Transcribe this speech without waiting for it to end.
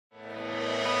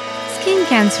skin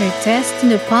cancer test in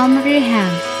the palm of your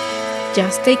hand.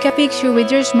 Just take a picture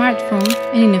with your smartphone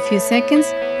and in a few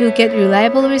seconds, you'll get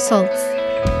reliable results.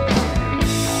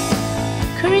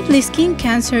 Currently, skin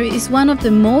cancer is one of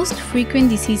the most frequent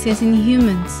diseases in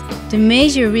humans. The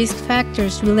major risk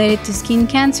factors related to skin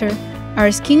cancer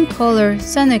are skin color,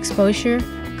 sun exposure,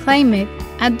 climate,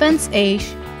 advanced age,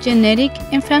 genetic,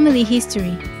 and family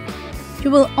history. You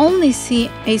will only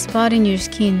see a spot in your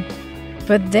skin,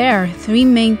 but there are three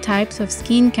main types of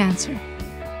skin cancer.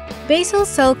 Basal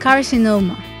cell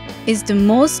carcinoma is the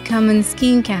most common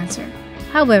skin cancer.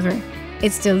 However,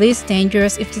 it's the least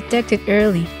dangerous if detected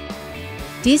early.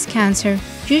 This cancer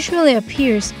usually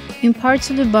appears in parts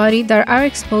of the body that are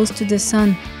exposed to the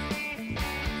sun.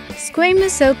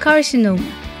 Squamous cell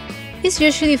carcinoma is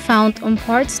usually found on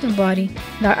parts of the body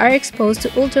that are exposed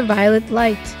to ultraviolet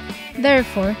light.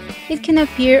 Therefore, it can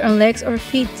appear on legs or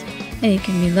feet, and it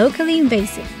can be locally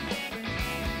invasive.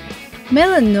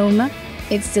 Melanoma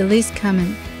is the least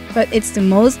common, but it's the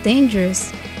most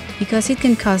dangerous because it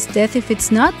can cause death if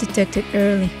it's not detected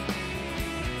early.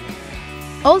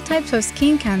 All types of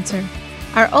skin cancer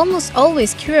are almost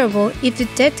always curable if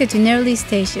detected in early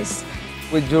stages.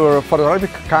 With your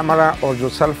photographic camera or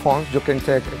your cell phone, you can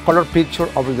take a color picture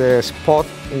of the spot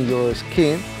in your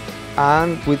skin,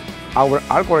 and with our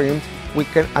algorithm, we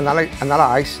can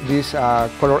analyze this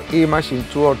color image in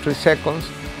 2 or 3 seconds,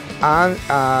 and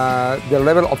the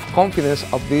level of confidence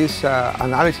of this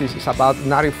analysis is about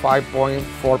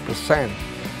 95.4%,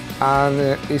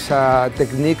 and it's a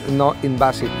technique not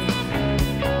invasive.